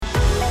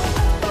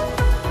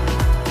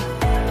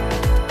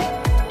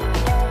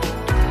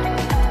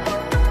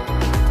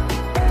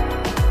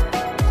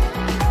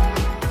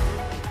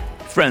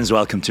Friends,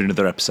 welcome to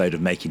another episode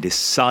of Making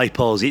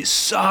Disciples. It's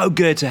so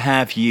good to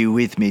have you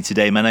with me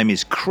today. My name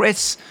is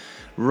Chris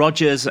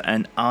Rogers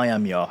and I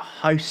am your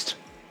host.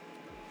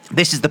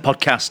 This is the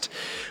podcast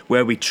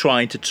where we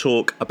try to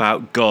talk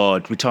about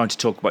God. We try to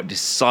talk about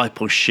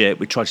discipleship.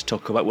 We try to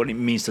talk about what it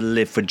means to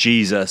live for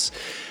Jesus.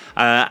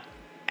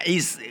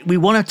 We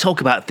want to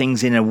talk about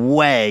things in a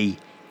way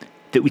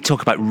that we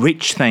talk about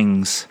rich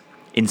things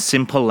in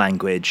simple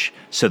language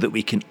so that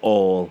we can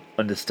all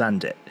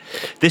understand it.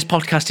 This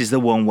podcast is the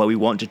one where we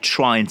want to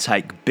try and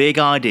take big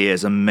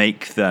ideas and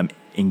make them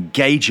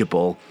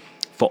engageable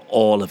for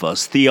all of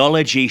us.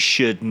 Theology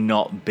should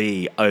not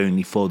be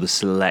only for the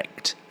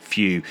select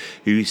few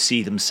who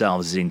see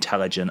themselves as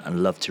intelligent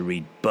and love to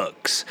read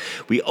books.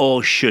 We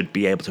all should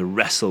be able to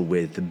wrestle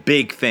with the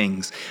big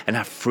things and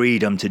have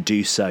freedom to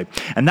do so.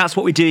 And that's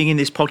what we're doing in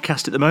this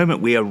podcast at the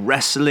moment. We are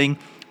wrestling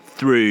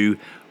through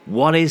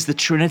what is the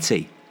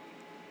Trinity?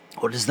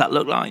 What does that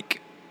look like?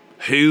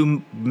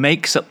 Who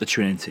makes up the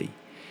Trinity?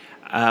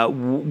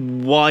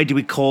 Why do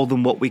we call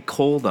them what we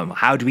call them?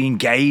 How do we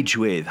engage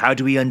with? How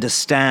do we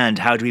understand?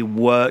 How do we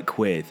work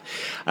with?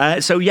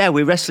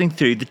 We're wrestling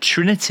through the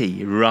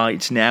Trinity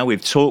right now.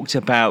 We've talked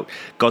about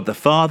God the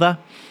Father.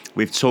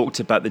 We've talked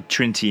about the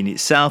Trinity in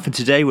itself. And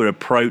today we're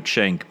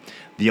approaching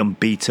the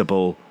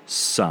unbeatable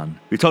Son.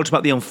 We've talked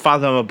about the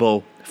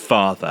unfathomable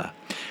Father.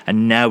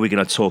 And now we're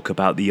going to talk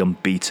about the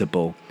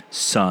unbeatable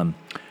Son.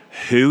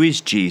 Who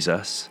is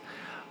Jesus?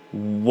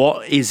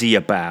 What is he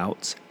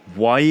about?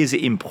 Why is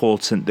it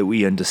important that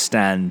we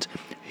understand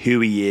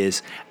who he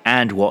is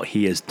and what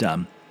he has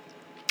done?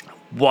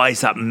 Why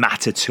does that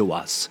matter to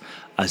us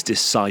as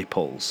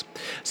disciples?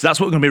 So that's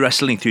what we're going to be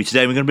wrestling through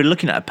today. We're going to be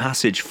looking at a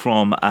passage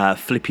from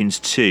Philippians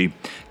 2,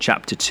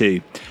 chapter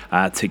 2,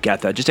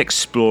 together, just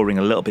exploring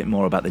a little bit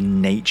more about the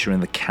nature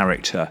and the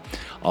character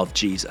of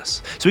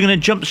Jesus. So we're going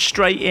to jump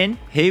straight in.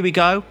 Here we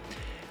go.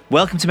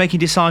 Welcome to Making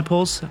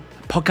Disciples,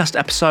 podcast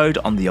episode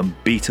on the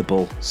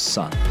unbeatable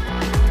Son.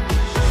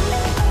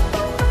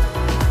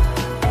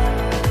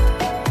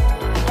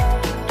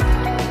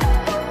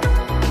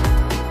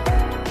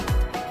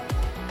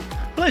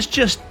 Let's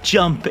just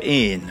jump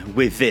in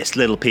with this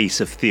little piece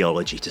of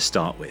theology to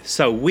start with.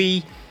 So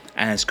we,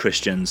 as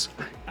Christians,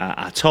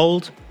 are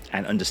told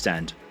and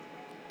understand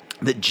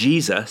that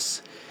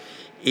Jesus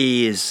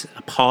is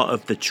a part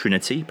of the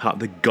Trinity, part of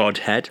the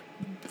Godhead,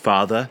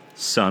 Father,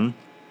 Son,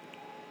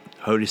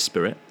 Holy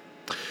Spirit.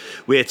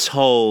 We're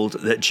told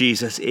that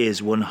Jesus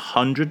is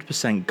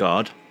 100%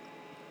 God,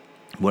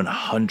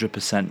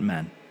 100%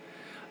 man.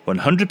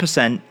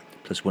 100%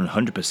 plus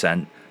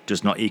 100%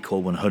 does not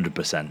equal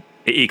 100%.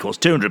 It equals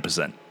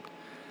 200%.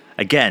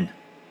 Again,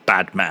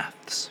 bad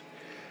maths.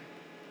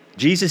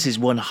 Jesus is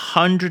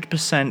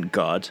 100%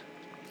 God,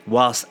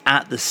 whilst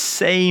at the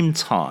same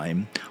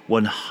time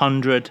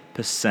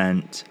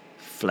 100%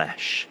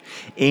 flesh.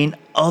 In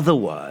other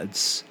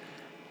words,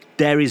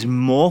 there is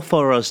more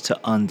for us to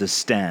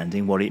understand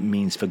in what it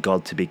means for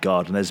God to be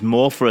God, and there's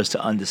more for us to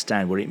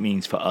understand what it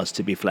means for us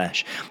to be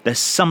flesh. There's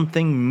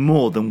something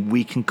more than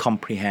we can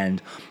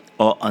comprehend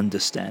or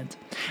understand.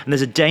 And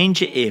there's a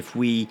danger if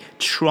we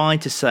try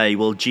to say,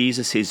 well,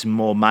 Jesus is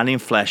more man in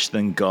flesh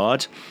than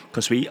God,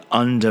 because we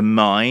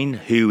undermine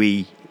who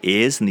he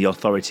is and the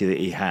authority that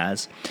he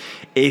has.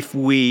 If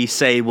we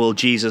say, well,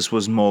 Jesus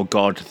was more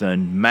God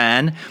than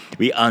man,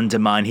 we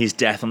undermine his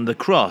death on the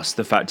cross,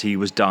 the fact he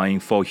was dying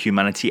for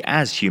humanity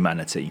as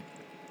humanity.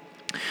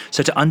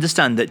 So to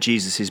understand that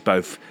Jesus is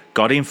both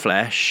God in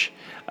flesh,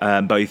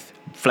 both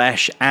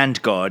flesh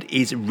and God,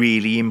 is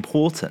really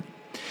important.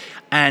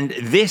 And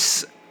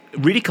this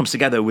really comes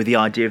together with the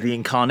idea of the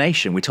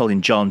incarnation. We're told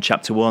in John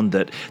chapter 1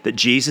 that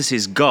Jesus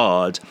is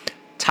God,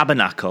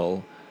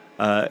 tabernacle,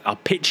 are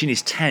pitching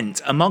his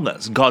tent among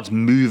us. God's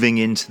moving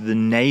into the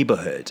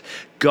neighborhood.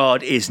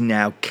 God is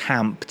now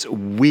camped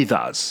with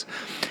us.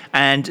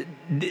 And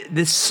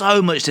there's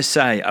so much to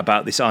say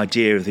about this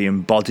idea of the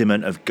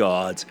embodiment of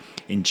God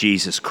in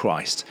Jesus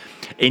Christ,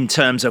 in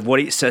terms of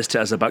what it says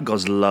to us about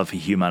God's love for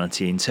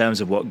humanity, in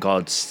terms of what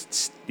God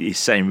is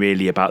saying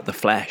really about the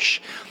flesh.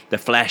 The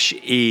flesh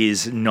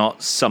is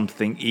not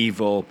something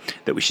evil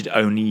that we should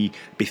only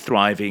be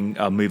thriving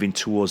or moving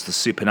towards the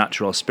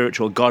supernatural or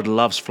spiritual. God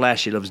loves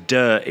flesh. He loves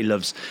dirt. He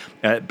loves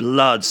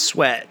blood,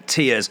 sweat,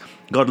 tears.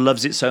 God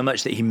loves it so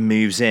much that he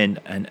moves in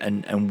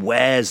and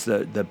wears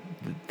the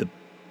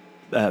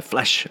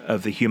flesh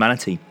of the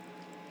humanity.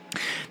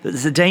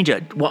 There's a danger.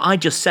 What I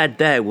just said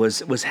there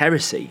was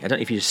heresy. I don't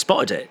know if you just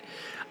spotted it.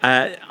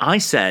 I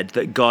said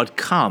that God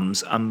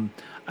comes and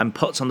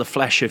puts on the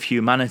flesh of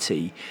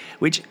humanity,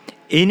 which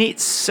in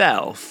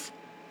itself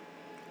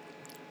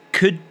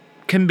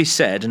can be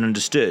said and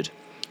understood,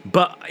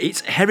 but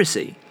it's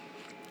heresy.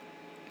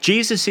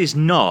 Jesus is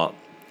not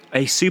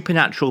a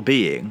supernatural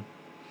being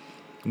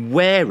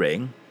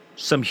wearing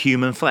some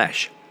human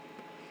flesh.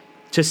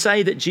 To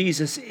say that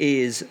Jesus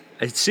is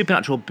a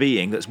supernatural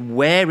being that's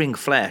wearing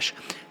flesh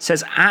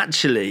it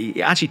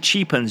actually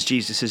cheapens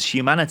Jesus'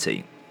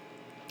 humanity.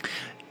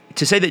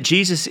 To say that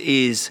Jesus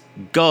is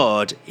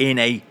God in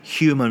a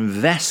human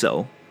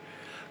vessel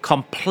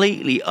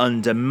completely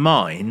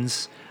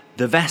undermines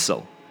the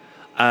vessel,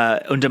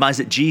 undermines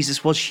that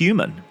Jesus was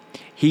human.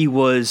 He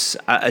was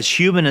as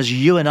human as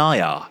you and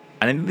I are.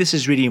 And I think this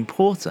is really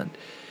important.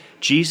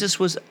 Jesus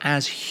was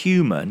as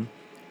human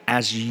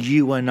as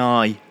you and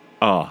I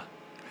are,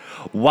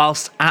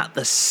 whilst at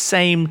the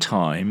same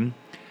time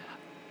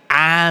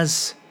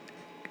as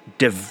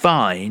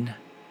divine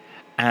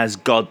as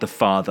God the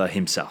Father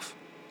himself.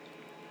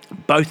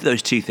 Both of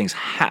those two things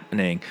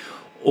happening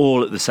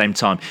all at the same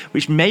time,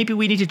 which maybe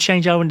we need to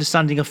change our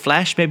understanding of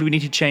flesh, maybe we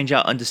need to change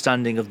our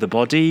understanding of the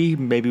body,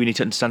 maybe we need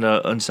to understand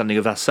our understanding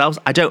of ourselves.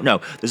 I don't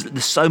know.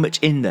 There's so much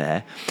in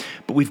there,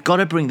 but we've got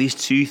to bring these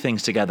two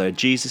things together.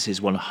 Jesus is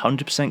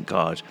 100%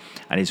 God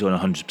and he's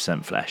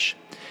 100% flesh.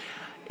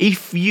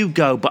 If you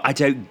go, but I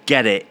don't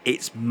get it,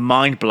 it's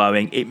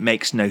mind-blowing, it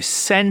makes no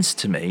sense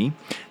to me,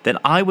 then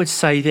I would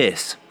say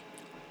this: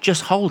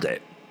 just hold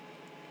it.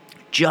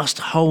 Just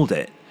hold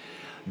it.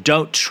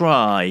 Don't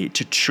try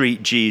to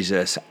treat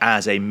Jesus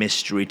as a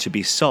mystery to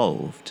be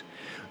solved.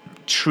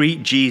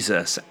 Treat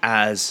Jesus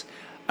as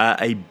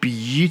a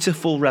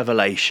beautiful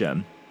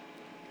revelation,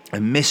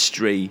 a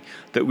mystery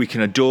that we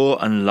can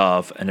adore and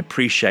love and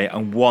appreciate,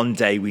 and one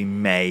day we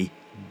may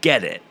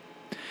get it.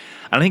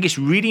 And I think it's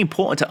really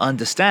important to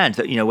understand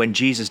that, when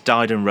Jesus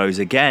died and rose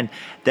again,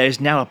 there is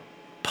now a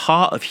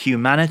part of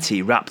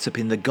humanity wrapped up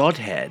in the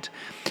Godhead.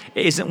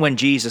 It isn't when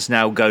Jesus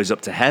now goes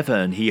up to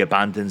heaven, he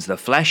abandons the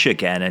flesh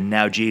again, and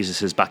now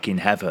Jesus is back in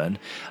heaven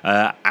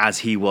as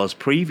he was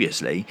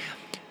previously.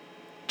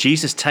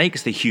 Jesus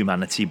takes the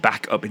humanity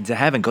back up into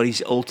heaven. God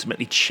is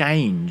ultimately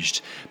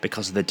changed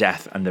because of the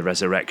death and the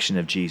resurrection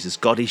of Jesus.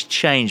 God is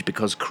changed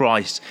because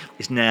Christ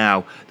is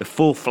now, the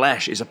full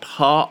flesh is a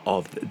part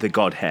of the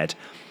Godhead.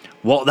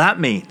 What that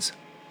means,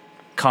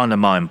 kind of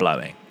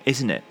mind-blowing,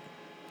 isn't it?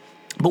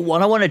 But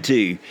what I want to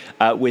do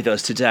with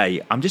us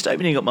today, I'm just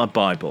opening up my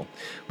Bible.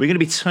 We're going to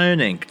be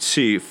turning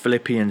to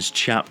Philippians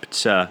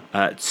chapter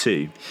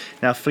 2.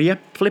 Now,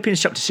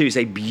 Philippians chapter 2 is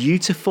a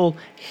beautiful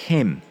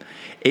hymn.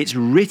 It's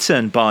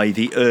written by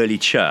the early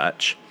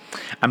church,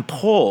 and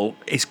Paul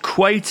is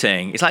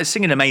quoting, it's like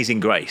singing Amazing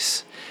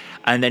Grace,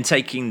 and then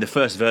taking the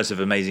first verse of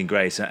Amazing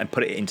Grace and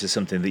put it into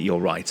something that you're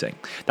writing.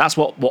 That's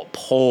what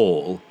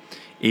Paul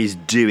is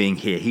doing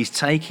here. He's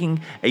taking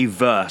a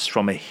verse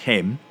from a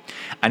hymn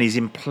and he's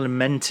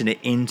implementing it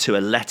into a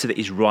letter that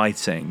he's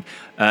writing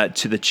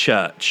to the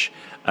church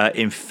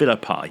in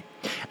Philippi.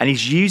 And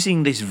he's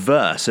using this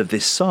verse of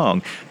this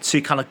song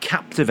to kind of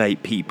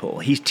captivate people.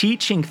 He's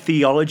teaching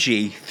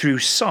theology through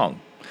song,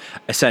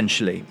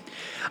 essentially.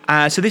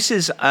 So this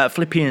is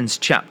Philippians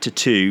chapter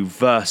 2,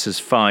 verses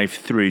 5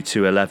 through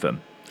to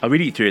 11. I'll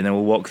read it through and then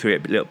we'll walk through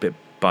it a little bit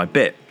by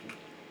bit.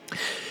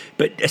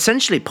 But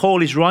essentially,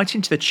 Paul is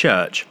writing to the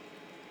church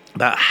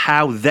about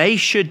how they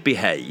should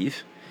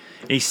behave.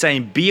 He's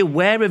saying, be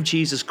aware of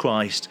Jesus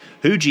Christ,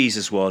 who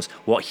Jesus was,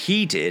 what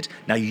he did.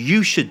 Now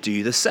you should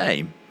do the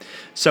same.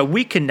 So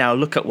we can now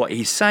look at what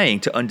he's saying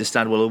to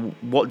understand, well,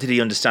 what did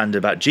he understand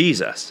about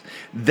Jesus?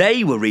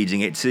 They were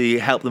reading it to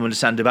help them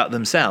understand about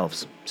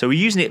themselves. So we're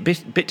using it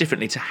a bit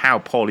differently to how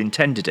Paul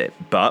intended it,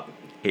 but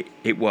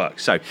it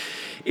works. So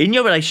in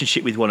your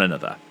relationship with one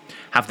another,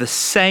 have the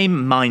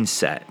same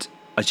mindset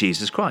as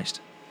Jesus Christ.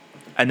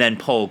 And then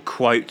Paul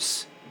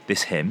quotes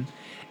this hymn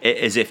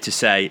as if to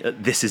say,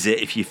 this is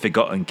it if you've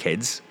forgotten,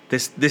 kids.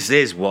 This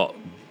is what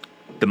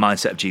the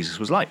mindset of Jesus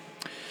was like.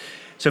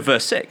 So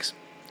verse 6,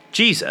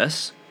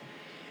 Jesus,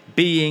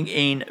 being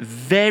in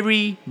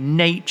very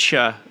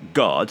nature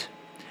God,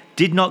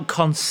 did not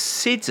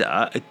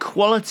consider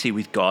equality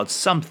with God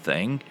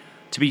something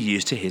to be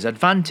used to his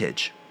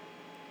advantage.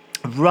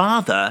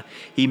 Rather,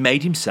 he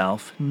made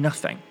himself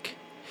nothing.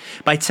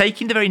 By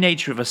taking the very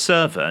nature of a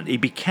servant, he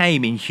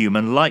became in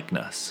human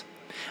likeness.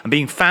 And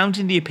being found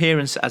in the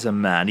appearance as a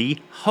man, he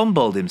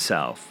humbled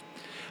himself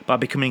by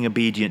becoming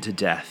obedient to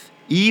death,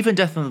 even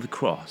death on the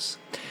cross.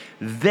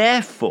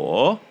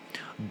 Therefore,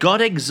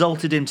 God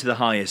exalted him to the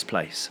highest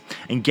place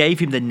and gave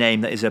him the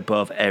name that is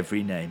above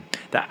every name,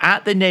 that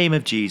at the name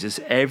of Jesus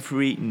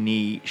every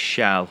knee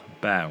shall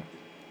bow,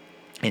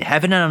 in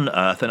heaven and on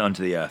earth and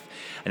under the earth,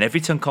 and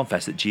every tongue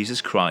confess that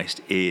Jesus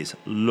Christ is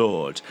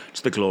Lord,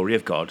 to the glory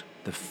of God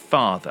the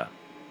Father.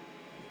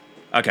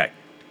 Okay,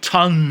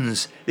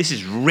 tons. This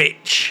is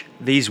rich.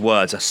 These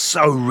words are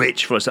so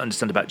rich for us to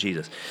understand about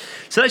Jesus.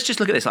 So let's just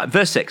look at this. Like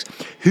verse 6,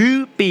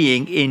 who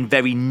being in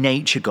very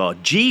nature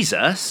God,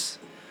 Jesus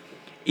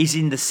is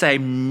in the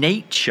same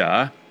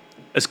nature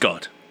as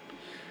God.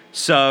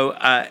 So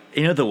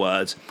in other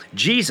words,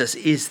 Jesus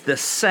is the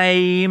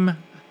same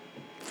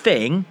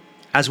thing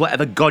as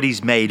whatever God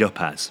is made up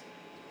as.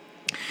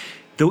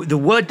 The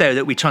word there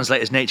that we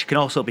translate as nature can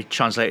also be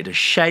translated as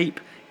shape,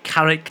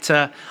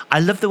 character. I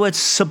love the word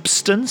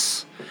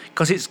substance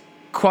because it's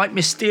quite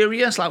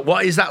mysterious. Like,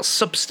 what is that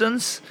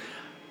substance?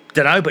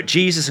 Don't know, but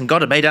Jesus and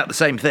God are made out the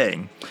same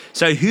thing.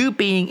 So who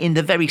being in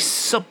the very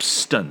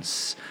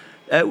substance,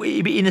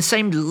 in the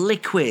same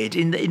liquid,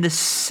 in the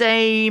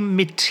same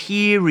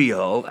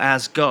material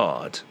as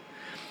God.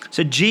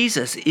 So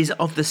Jesus is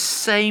of the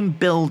same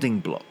building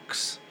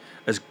blocks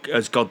as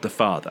God the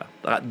Father.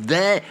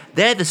 They're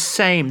the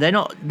same. They're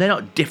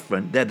not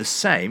different. They're the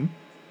same.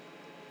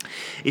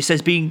 It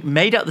says, being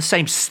made out of the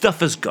same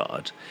stuff as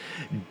God,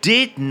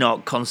 did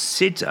not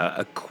consider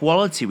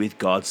equality with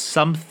God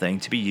something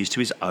to be used to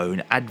his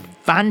own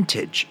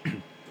advantage.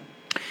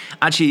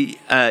 Actually,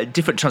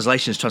 different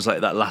translations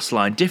translate that last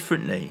line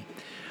differently.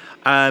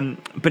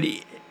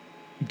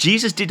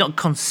 Jesus did not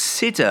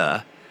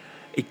consider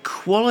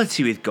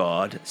equality with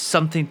God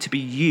something to be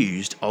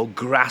used or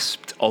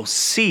grasped or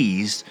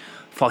seized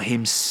for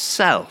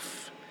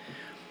himself.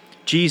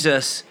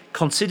 Jesus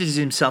considers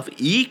himself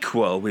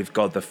equal with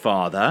God the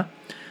Father,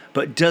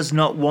 but does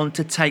not want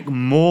to take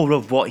more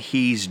of what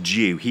he's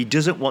due. He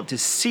doesn't want to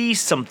seize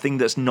something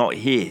that's not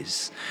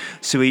his.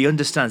 So he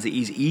understands that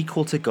he's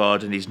equal to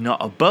God and he's not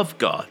above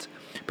God,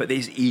 but that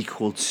he's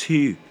equal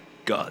to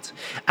God.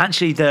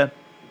 Actually, the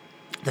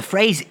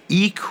phrase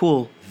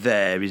equal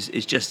there is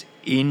just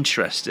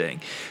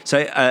interesting. So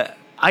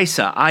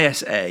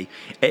ISA,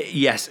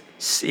 yes,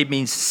 it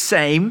means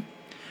same,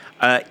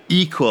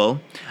 equal,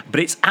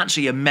 but it's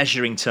actually a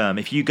measuring term.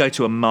 If you go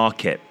to a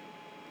market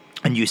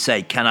and you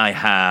say, can I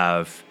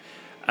have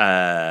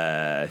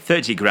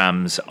 30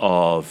 grams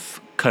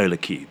of cola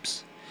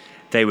cubes?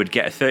 They would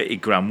get a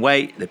 30-gram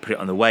weight, they put it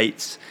on the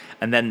weights,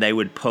 and then they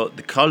would put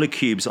the cola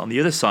cubes on the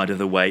other side of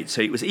the weight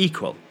so it was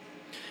equal.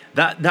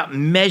 That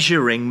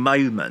measuring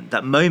moment,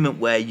 that moment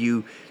where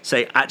you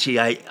say, actually,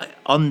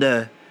 on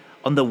the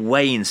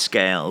weighing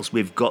scales,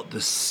 we've got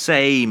the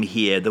same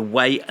here. The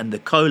weight and the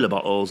cola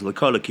bottles, or the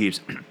cola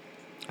cubes,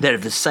 they're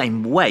of the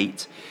same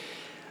weight.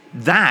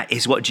 That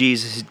is what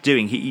Jesus is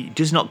doing. He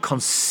does not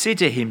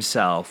consider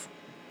himself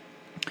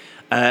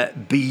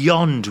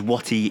beyond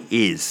what he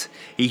is.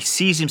 He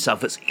sees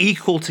himself as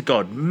equal to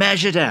God,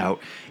 measured out,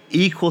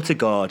 equal to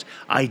God,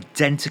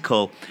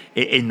 identical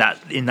in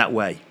that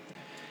way.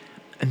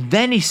 And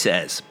then he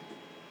says,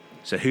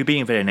 so who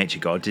being in very nature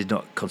God did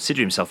not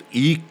consider himself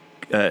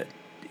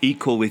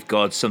equal with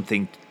God,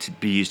 something to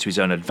be used to his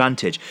own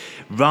advantage.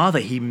 Rather,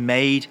 he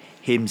made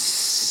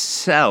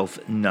himself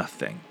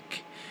nothing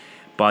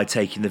by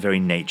taking the very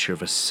nature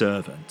of a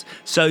servant.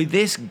 So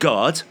this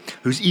God,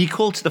 who's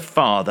equal to the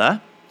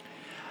Father,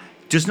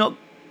 does not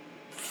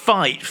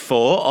fight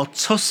for or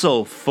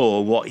tussle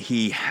for what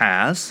he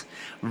has.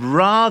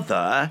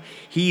 Rather,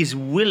 he's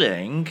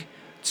willing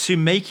to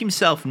make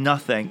himself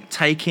nothing,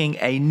 taking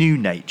a new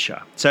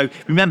nature. So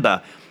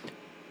remember,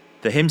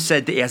 the hymn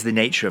said that he has the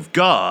nature of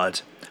God,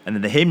 and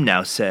then the hymn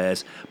now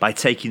says, by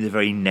taking the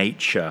very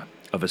nature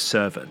of a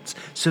servant.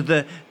 So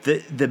the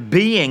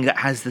being that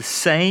has the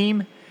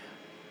same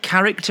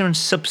character and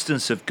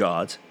substance of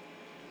God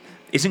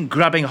isn't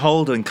grabbing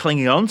hold and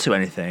clinging on to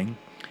anything,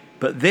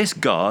 but this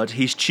God,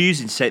 he's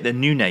choosing to take the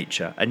new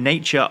nature, a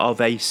nature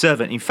of a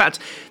servant. In fact,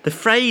 the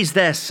phrase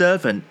there,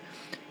 servant,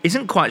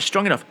 isn't quite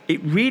strong enough.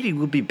 It really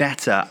would be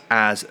better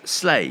as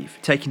slave,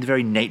 taking the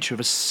very nature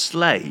of a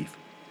slave.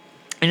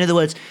 In other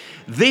words,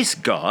 this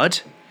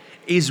God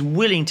is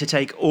willing to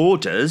take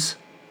orders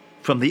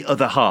from the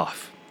other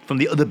half, from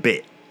the other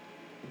bit,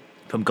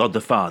 from God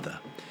the Father.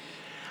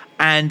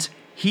 And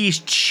he's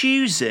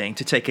choosing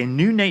to take a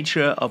new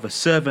nature of a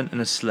servant and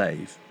a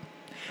slave.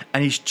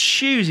 And he's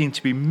choosing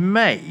to be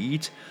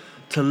made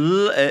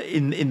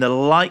in the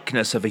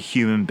likeness of a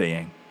human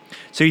being.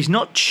 So he's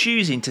not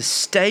choosing to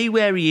stay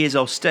where he is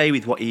or stay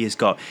with what he has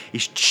got.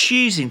 He's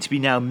choosing to be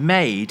now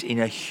made in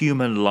a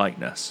human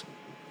likeness.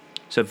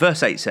 So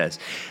verse 8 says,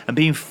 and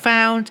being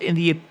found in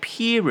the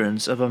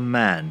appearance of a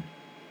man,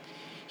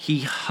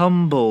 he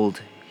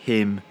humbled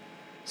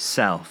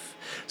himself.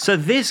 So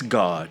this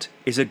God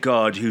is a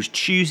God who's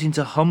choosing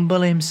to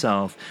humble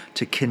himself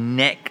to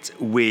connect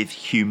with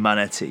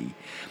humanity.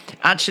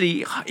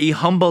 Actually, he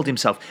humbled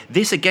himself.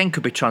 This again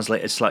could be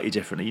translated slightly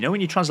differently. You know, when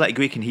you translate a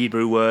Greek and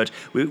Hebrew word,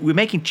 we're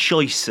making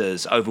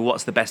choices over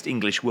what's the best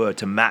English word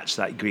to match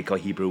that Greek or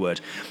Hebrew word.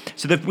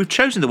 So we've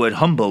chosen the word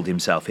humbled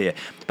himself here.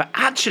 But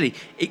actually,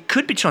 it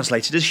could be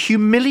translated as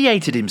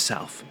humiliated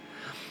himself.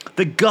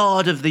 The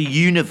God of the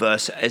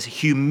universe has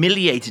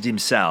humiliated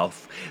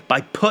himself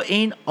by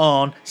putting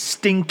on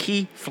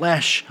stinky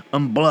flesh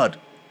and blood.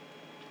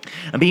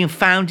 And being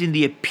found in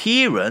the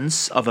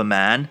appearance of a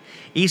man,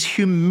 he's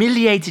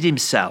humiliated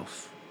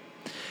himself.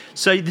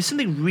 So there's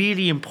something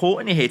really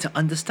important here to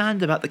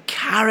understand about the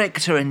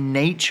character and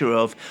nature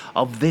of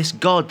this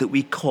God that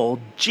we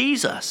call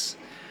Jesus.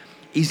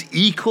 He's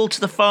equal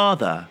to the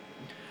Father,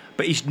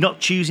 but he's not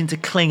choosing to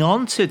cling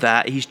on to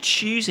that. He's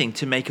choosing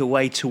to make a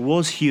way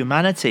towards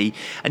humanity,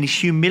 and he's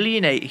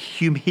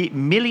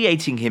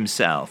humiliating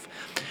himself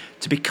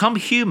to become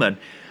human.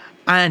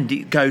 And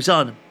it goes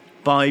on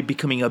by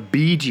becoming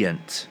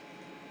obedient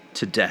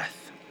to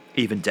death,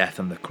 even death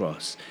on the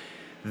cross.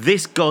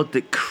 This God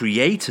that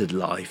created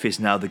life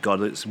is now the God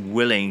that's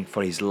willing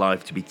for his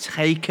life to be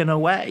taken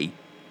away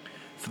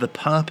for the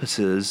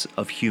purposes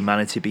of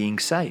humanity being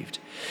saved.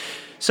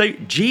 So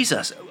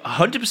Jesus,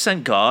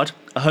 100% God,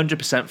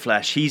 100%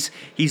 flesh.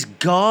 He's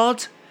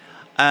God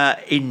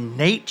in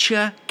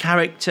nature,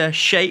 character,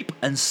 shape,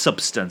 and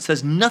substance.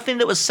 There's nothing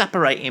that would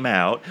separate him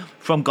out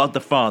from God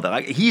the Father.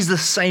 Like, he's the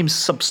same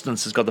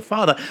substance as God the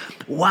Father,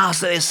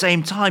 whilst at the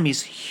same time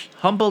he's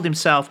humbled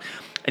himself,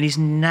 and he's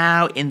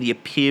now in the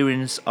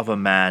appearance of a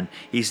man.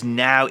 He's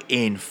now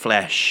in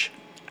flesh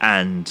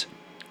and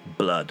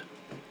blood.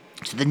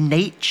 So the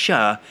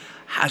nature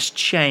has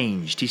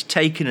changed. He's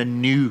taken a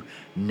new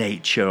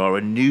nature or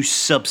a new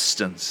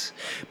substance,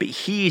 but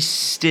he is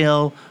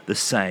still the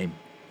same.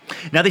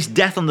 Now, this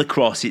death on the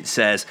cross, it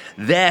says,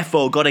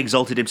 therefore God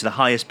exalted him to the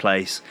highest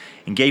place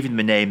and gave him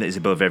the name that is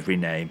above every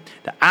name,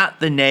 that at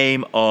the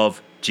name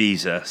of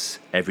Jesus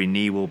every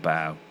knee will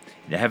bow,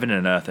 in heaven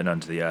and earth and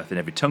under the earth, and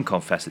every tongue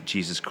confess that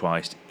Jesus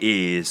Christ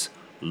is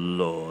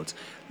Lord.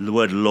 The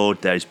word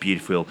Lord there is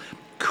beautiful.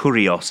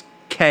 Kurios,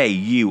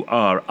 Kurios,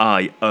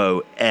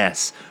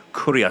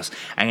 Kurios.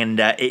 And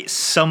it's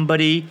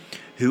somebody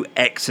who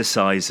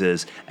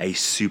exercises a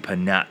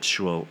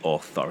supernatural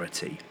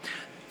authority.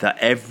 That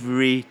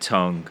every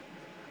tongue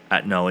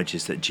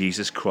acknowledges that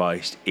Jesus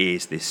Christ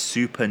is this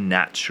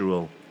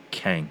supernatural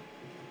King.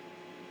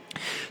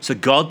 So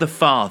God the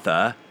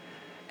Father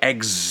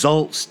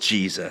exalts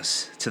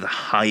Jesus to the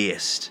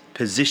highest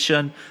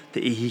position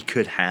that he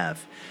could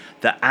have.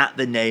 That at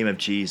the name of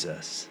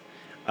Jesus,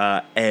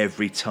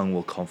 every tongue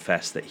will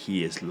confess that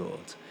he is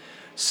Lord.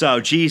 So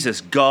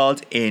Jesus,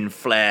 God in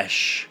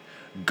flesh,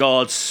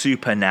 God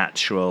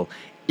supernatural,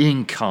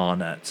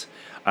 incarnate,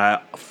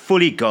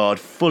 fully God,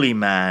 fully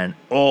man,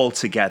 all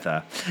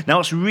together. Now,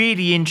 what's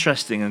really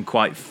interesting and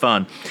quite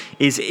fun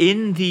is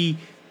in the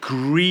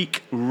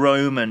Greek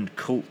Roman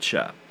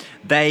culture,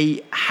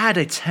 they had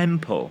a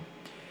temple,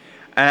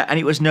 and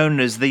it was known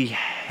as the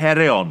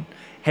Heron,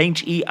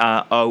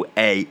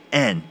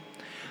 Heroan.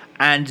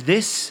 And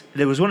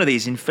there was one of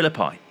these in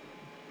Philippi.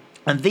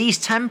 And these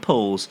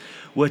temples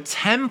were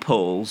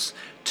temples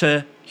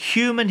to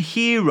human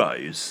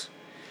heroes.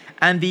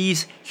 And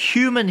these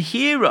human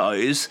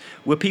heroes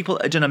were people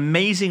that had done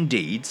amazing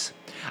deeds,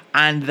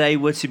 and they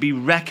were to be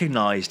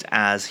recognized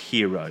as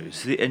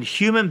heroes. And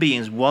human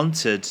beings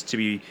wanted to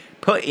be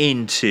put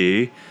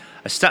into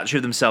a statue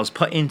of themselves,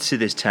 put into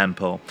this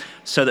temple,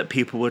 so that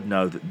people would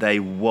know that they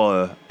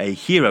were a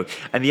hero.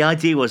 And the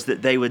idea was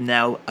that they were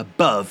now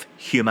above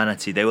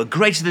humanity. They were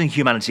greater than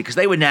humanity because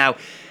they were now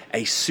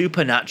a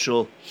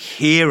supernatural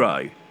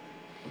hero.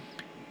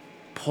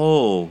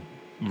 Paul,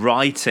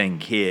 writing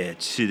here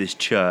to this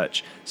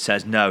church,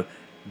 says, no,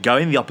 go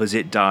in the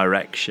opposite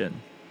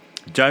direction.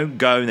 Don't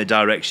go in the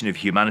direction of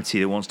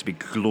humanity that wants to be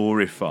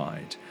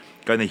glorified.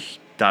 Go in the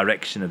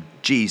direction of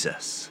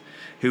Jesus,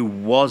 who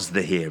was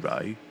the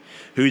hero,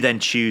 who then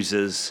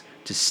chooses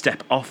to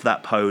step off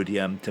that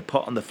podium, to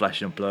put on the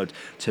flesh and blood,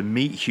 to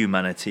meet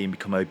humanity and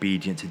become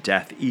obedient to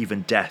death,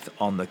 even death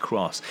on the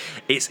cross.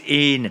 It's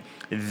in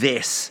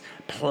this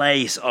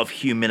place of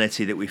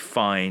humility that we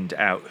find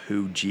out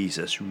who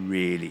Jesus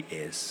really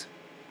is.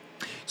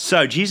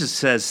 So Jesus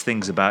says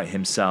things about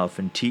himself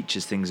and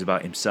teaches things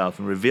about himself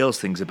and reveals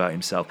things about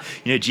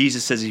himself. You know,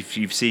 Jesus says, if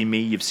you've seen me,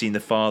 you've seen the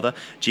Father.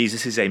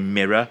 Jesus is a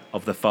mirror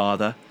of the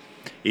Father,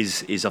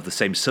 is of the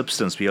same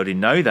substance. We already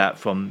know that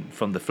from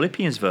the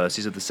Philippians verse.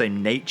 He's of the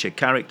same nature,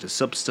 character,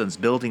 substance,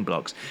 building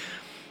blocks.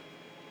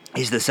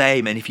 He's the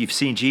same. And if you've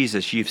seen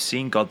Jesus, you've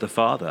seen God the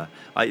Father.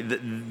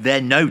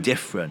 They're no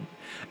different.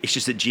 It's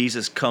just that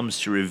Jesus comes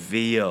to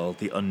reveal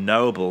the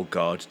unknowable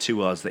God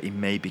to us that he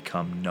may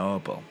become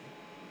knowable.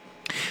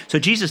 So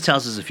Jesus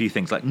tells us a few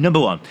things. Like, number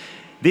one,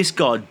 this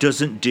God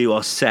doesn't do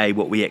or say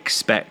what we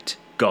expect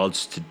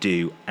gods to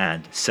do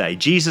and say.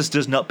 Jesus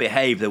does not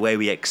behave the way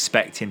we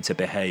expect him to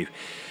behave.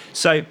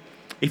 So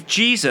if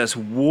Jesus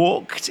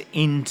walked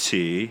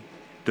into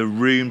the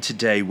room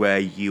today where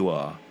you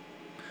are,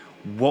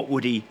 what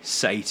would he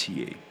say to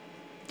you?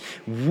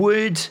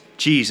 Would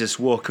Jesus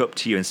walk up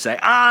to you and say,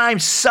 I'm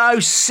so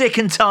sick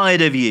and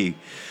tired of you.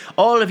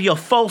 All of your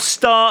false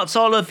starts,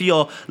 all of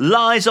your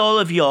lies, all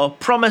of your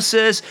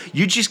promises.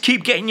 You just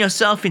keep getting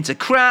yourself into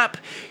crap.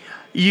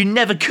 You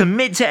never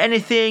commit to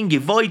anything. You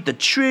avoid the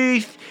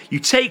truth. You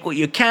take what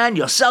you can.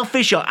 You're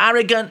selfish. You're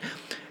arrogant.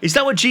 Is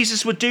that what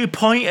Jesus would do?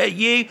 Point at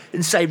you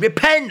and say,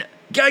 repent.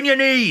 Get on your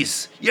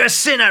knees. You're a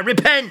sinner.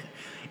 Repent.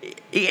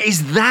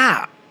 Is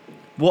that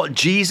what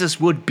Jesus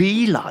would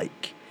be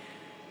like?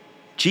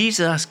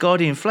 Jesus,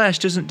 God in flesh,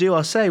 doesn't do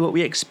or say what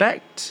we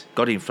expect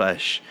God in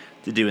flesh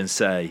to do and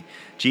say.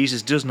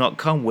 Jesus does not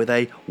come with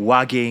a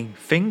wagging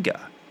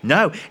finger.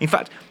 No. In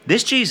fact,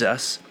 this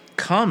Jesus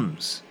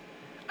comes,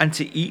 and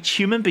to each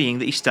human being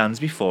that he stands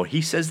before,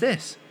 he says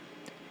this: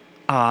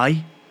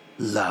 I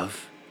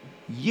love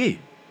you.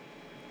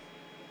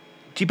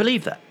 Do you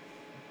believe that?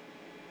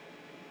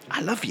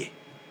 I love you.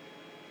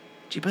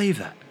 Do you believe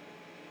that?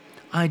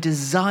 I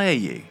desire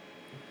you.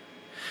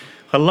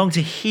 I long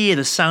to hear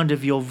the sound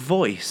of your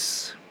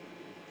voice.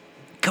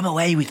 Come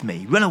away with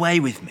me. Run away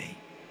with me.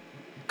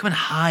 Come and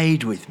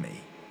hide with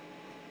me.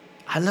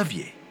 I love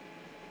you.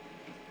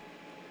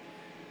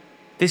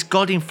 This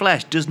God in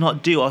flesh does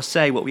not do or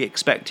say what we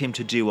expect him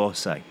to do or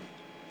say.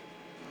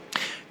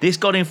 This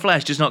God in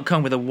flesh does not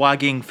come with a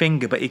wagging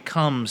finger, but he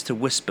comes to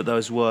whisper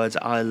those words,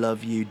 I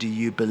love you, do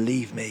you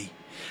believe me?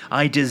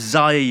 I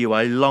desire you,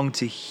 I long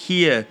to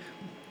hear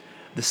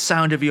the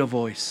sound of your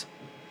voice.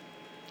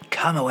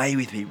 Come away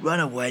with me, run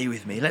away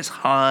with me, let's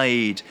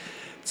hide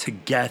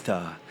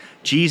together.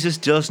 Jesus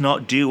does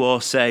not do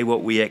or say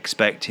what we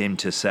expect him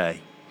to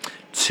say.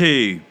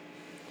 2,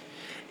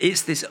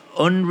 it's this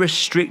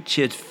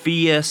unrestricted,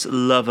 fierce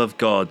love of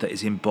God that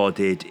is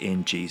embodied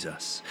in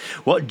Jesus.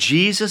 What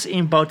Jesus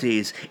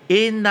embodies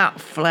in that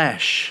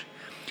flesh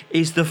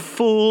is the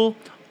full,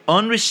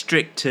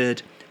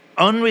 unrestricted,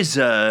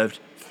 unreserved,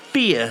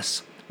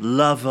 fierce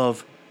love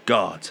of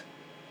God.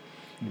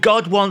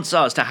 God wants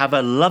us to have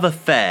a love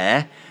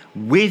affair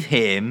with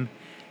him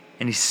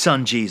and his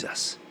son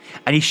Jesus.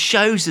 And he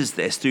shows us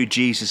this through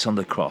Jesus on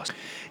the cross.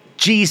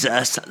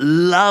 Jesus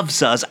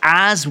loves us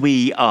as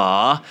we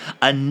are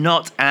and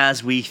not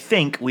as we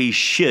think we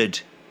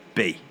should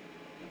be.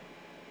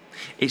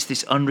 It's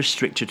this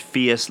unrestricted,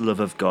 fierce love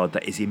of God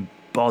that is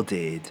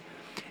embodied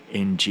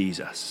in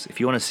Jesus.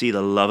 If you want to see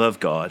the love of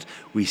God,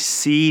 we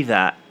see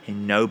that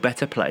in no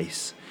better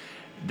place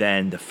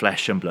than the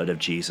flesh and blood of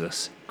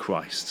Jesus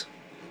Christ.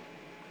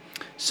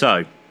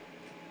 So,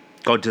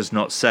 God does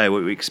not say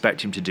what we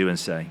expect him to do and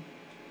say.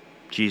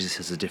 Jesus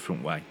has a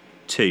different way.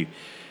 2,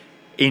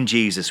 in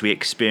Jesus, we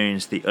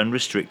experience the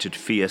unrestricted,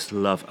 fierce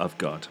love of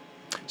God.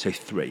 So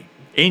 3,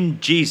 in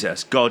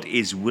Jesus, God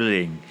is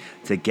willing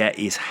to get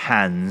his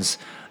hands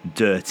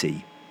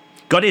dirty.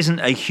 God isn't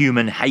a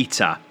human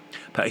hater,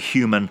 but a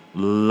human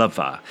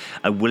lover,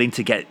 and willing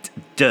to get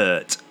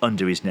dirt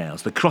under his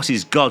nails. The cross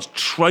is God's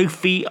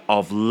trophy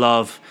of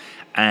love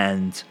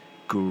and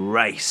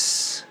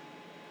grace.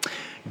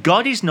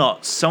 God is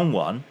not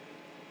someone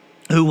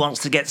who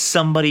wants to get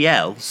somebody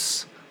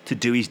else to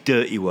do his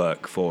dirty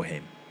work for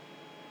him.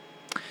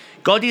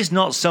 God is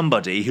not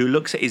somebody who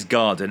looks at his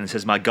garden and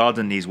says, my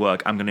garden needs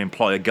work, I'm going to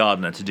employ a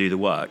gardener to do the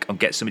work and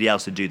get somebody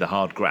else to do the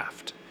hard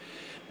graft.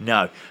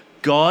 No,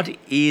 God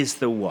is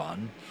the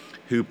one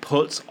who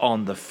puts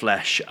on the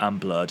flesh and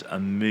blood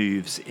and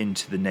moves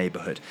into the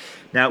neighborhood.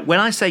 Now, when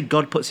I say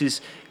God puts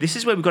this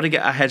is where we've got to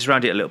get our heads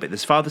around it a little bit.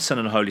 There's Father, Son,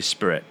 and Holy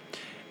Spirit.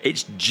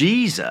 It's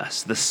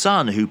Jesus, the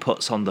Son, who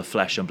puts on the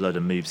flesh and blood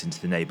and moves into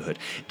the neighborhood.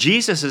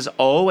 Jesus has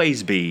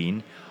always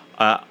been,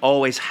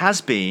 always has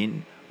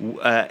been,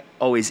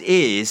 always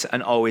is,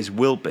 and always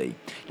will be.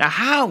 Now,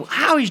 how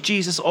has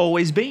Jesus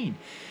always been?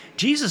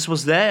 Jesus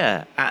was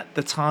there at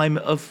the time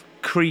of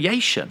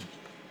creation.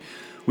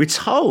 We're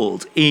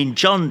told in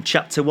John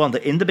chapter 1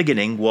 that in the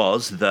beginning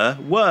was the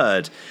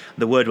Word.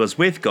 The Word was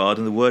with God,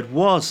 and the Word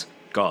was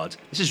God.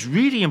 This is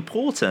really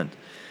important.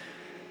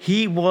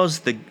 He was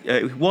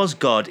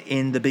God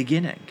in the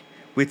beginning.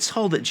 We're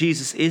told that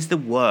Jesus is the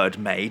Word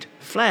made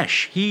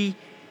flesh. He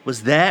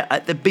was there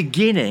at the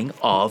beginning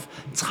of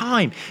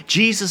time.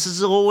 Jesus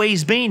has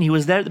always been. He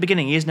was there at the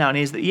beginning. He is now, and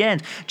he is at the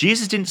end.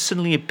 Jesus didn't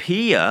suddenly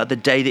appear the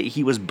day that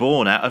he was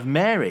born out of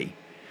Mary.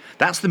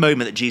 That's the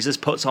moment that Jesus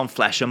puts on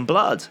flesh and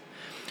blood.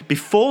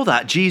 Before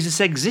that, Jesus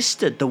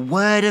existed. The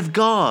Word of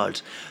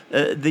God,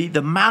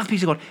 the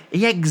mouthpiece of God,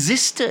 he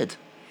existed.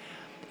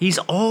 He's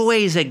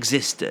always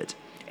existed.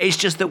 It's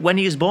just that when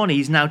he was born,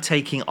 he's now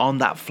taking on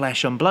that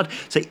flesh and blood.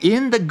 So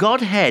in the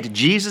Godhead,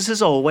 Jesus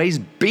has always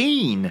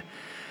been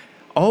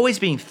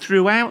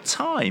throughout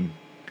time,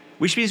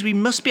 which means we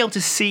must be able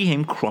to see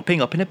him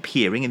cropping up and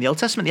appearing in the Old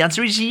Testament. The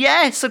answer is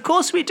yes, of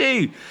course we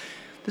do.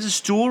 There's a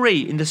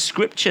story in the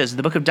scriptures, in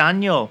the book of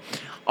Daniel,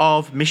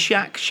 of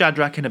Meshach,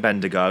 Shadrach, and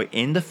Abednego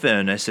in the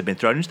furnace, have been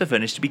thrown into the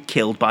furnace to be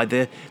killed by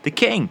the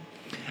king.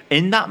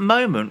 In that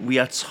moment, we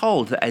are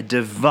told that a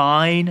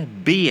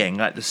divine being,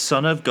 like the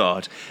Son of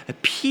God,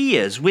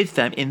 appears with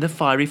them in the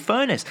fiery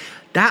furnace.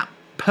 That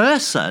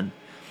person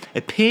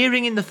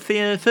appearing in the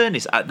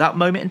furnace at that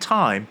moment in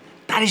time,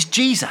 that is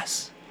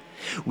Jesus.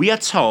 We are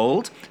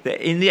told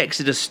that in the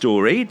Exodus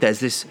story,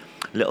 there's this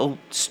little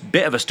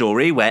bit of a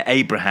story where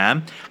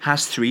Abraham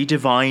has 3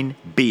 divine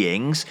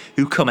beings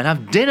who come and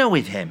have dinner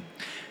with him.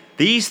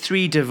 These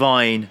 3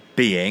 divine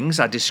beings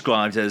are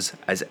described as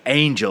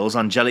angels,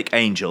 angelic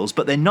angels,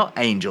 but they're not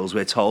angels,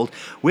 we're told.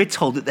 We're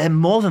told that they're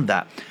more than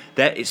that.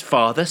 There is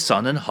Father,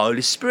 Son, and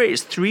Holy Spirit.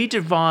 It's 3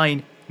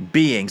 divine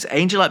beings,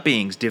 angel-like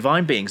beings,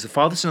 divine beings, the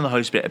Father, Son, and the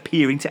Holy Spirit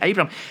appearing to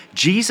Abraham.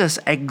 Jesus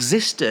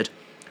existed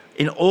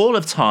in all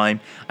of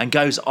time and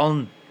goes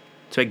on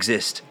to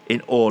exist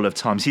in all of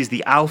time. He's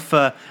the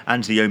Alpha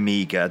and the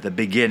Omega, the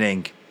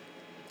beginning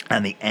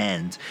and the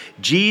end.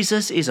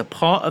 Jesus is a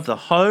part of the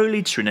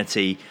Holy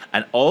Trinity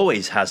and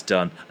always has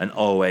done and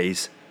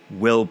always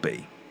will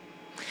be.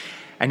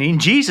 And in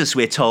Jesus,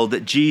 we're told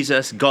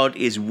that God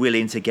is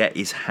willing to get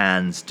his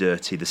hands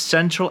dirty. The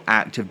central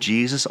act of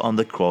Jesus on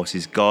the cross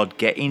is God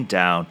getting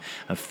down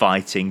and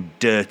fighting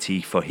dirty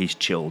for his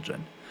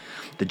children.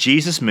 The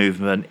Jesus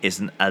movement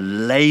isn't a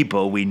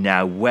label we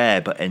now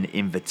wear, but an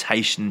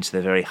invitation to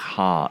the very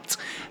heart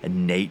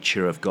and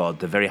nature of God.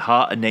 The very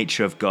heart and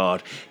nature of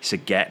God is to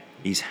get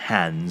his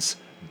hands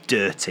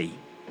dirty.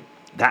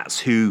 That's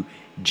who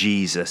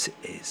Jesus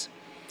is.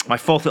 My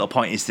fourth little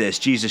point is this: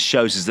 Jesus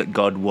shows us that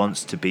God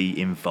wants to be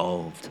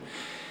involved.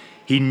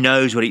 He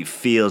knows what it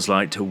feels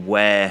like to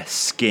wear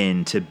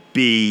skin, to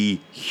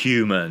be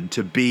human,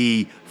 to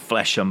be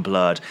flesh and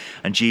blood.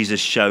 And Jesus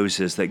shows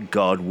us that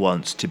God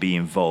wants to be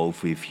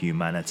involved with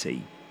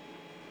humanity.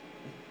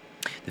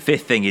 The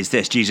fifth thing is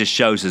this: Jesus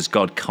shows us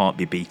God can't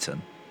be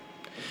beaten.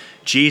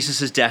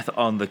 Jesus' death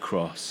on the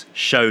cross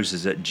shows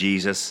us that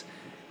Jesus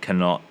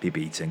cannot be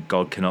beaten.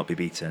 God cannot be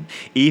beaten.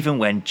 Even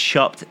when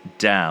chopped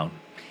down,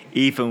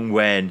 even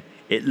when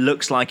it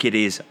looks like it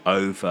is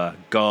over,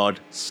 God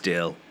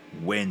still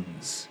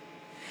wins.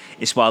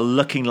 It's while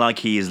looking like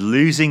he is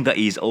losing that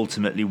he is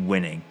ultimately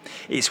winning.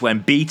 It's when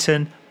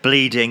beaten,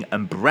 bleeding,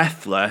 and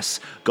breathless,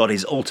 God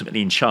is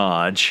ultimately in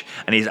charge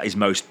and is at his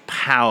most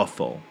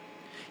powerful.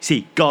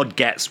 See, God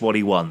gets what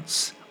he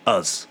wants,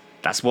 us.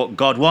 That's what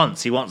God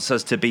wants. He wants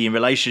us to be in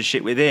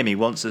relationship with him. He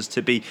wants us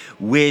to be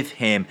with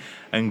him.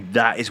 And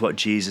that is what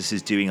Jesus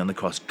is doing on the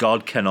cross.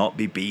 God cannot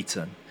be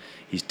beaten.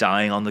 He's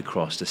dying on the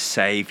cross to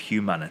save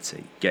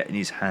humanity, getting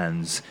his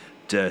hands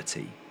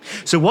dirty.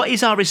 So what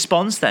is our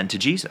response then to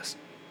Jesus?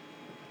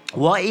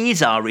 What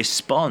is our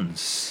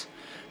response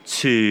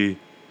to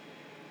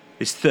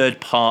this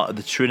third part of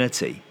the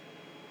Trinity?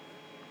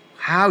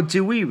 How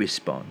do we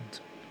respond?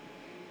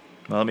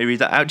 Well, let me read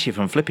that out to you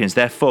from Philippians.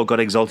 Therefore,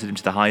 God exalted him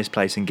to the highest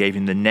place and gave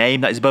him the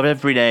name that is above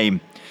every name,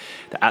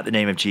 that at the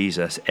name of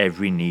Jesus,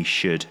 every knee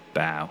should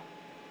bow.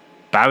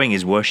 Bowing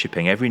is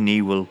worshipping. Every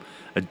knee will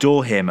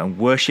adore him and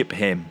worship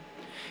him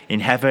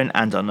in heaven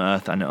and on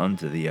earth and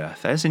under the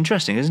earth. That's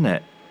interesting, isn't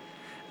it?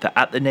 That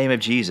at the name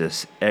of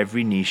Jesus,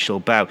 every knee shall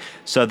bow.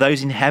 So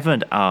those in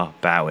heaven are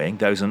bowing,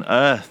 those on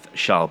earth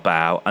shall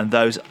bow, and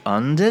those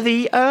under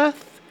the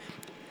earth?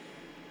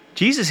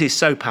 Jesus is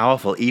so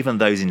powerful, even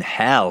those in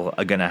hell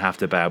are going to have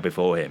to bow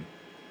before him.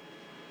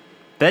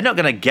 They're not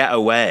going to get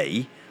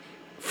away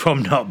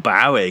from not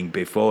bowing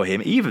before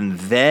him. Even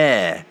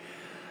they're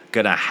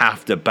going to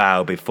have to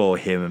bow before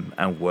him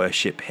and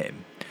worship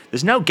him.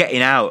 There's no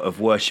getting out of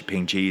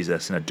worshipping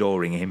Jesus and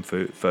adoring him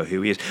for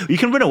who he is. You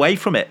can run away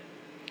from it.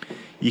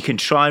 You can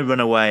try and run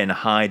away and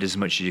hide as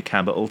much as you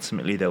can, but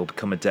ultimately there will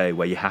come a day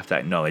where you have to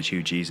acknowledge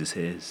who Jesus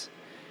is.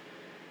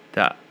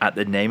 That at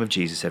the name of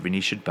Jesus, every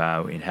knee should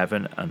bow in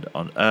heaven and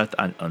on earth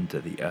and under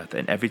the earth,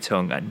 and every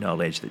tongue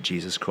acknowledge that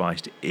Jesus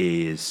Christ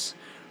is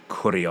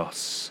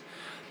Kurios,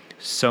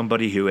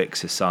 somebody who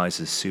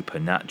exercises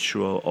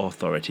supernatural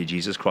authority.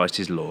 Jesus Christ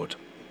is Lord.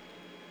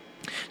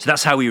 So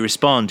that's how we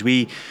respond.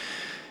 We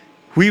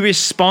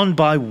respond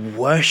by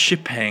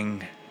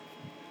worshipping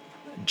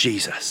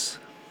Jesus,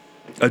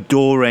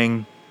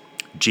 adoring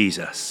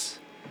Jesus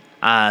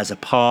as a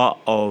part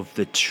of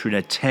the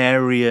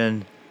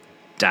Trinitarian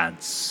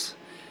dance.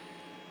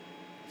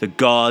 The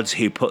God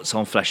who puts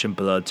on flesh and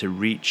blood to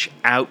reach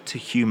out to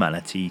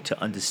humanity, to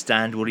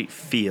understand what it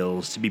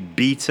feels to be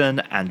beaten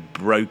and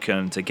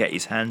broken, to get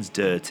his hands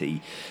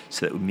dirty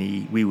so that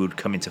we would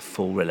come into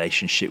full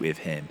relationship with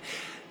him.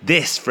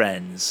 This,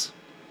 friends,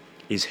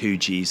 is who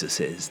Jesus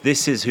is.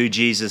 This is who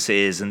Jesus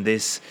is, and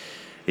this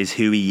is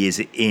who he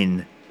is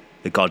in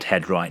the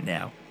Godhead right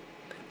now.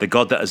 The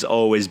God that has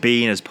always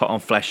been has put on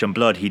flesh and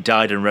blood. He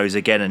died and rose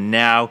again, and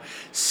now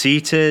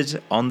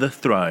seated on the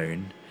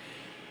throne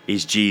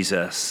is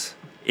Jesus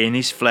in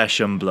his flesh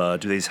and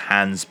blood with his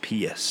hands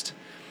pierced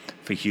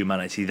for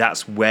humanity.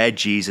 That's where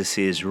Jesus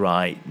is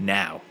right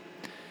now.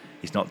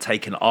 He's not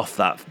taken off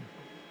that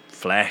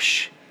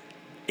flesh.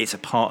 It's a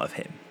part of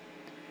him.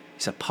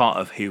 It's a part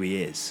of who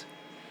he is.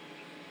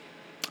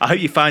 I hope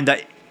you find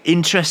that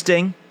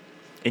interesting,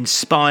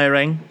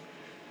 inspiring.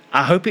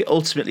 I hope it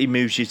ultimately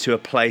moves you to a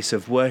place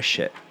of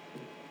worship.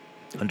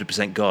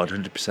 100% God,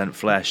 100%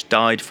 flesh,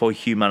 died for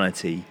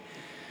humanity,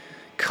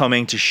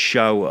 coming to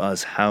show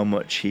us how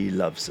much he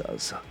loves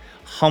us,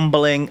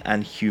 humbling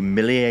and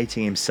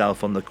humiliating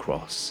himself on the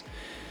cross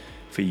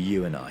for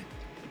you and I.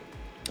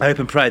 I hope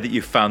and pray that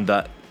you've found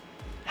that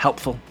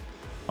helpful.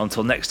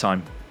 Until next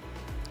time,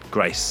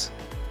 grace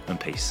and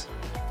peace.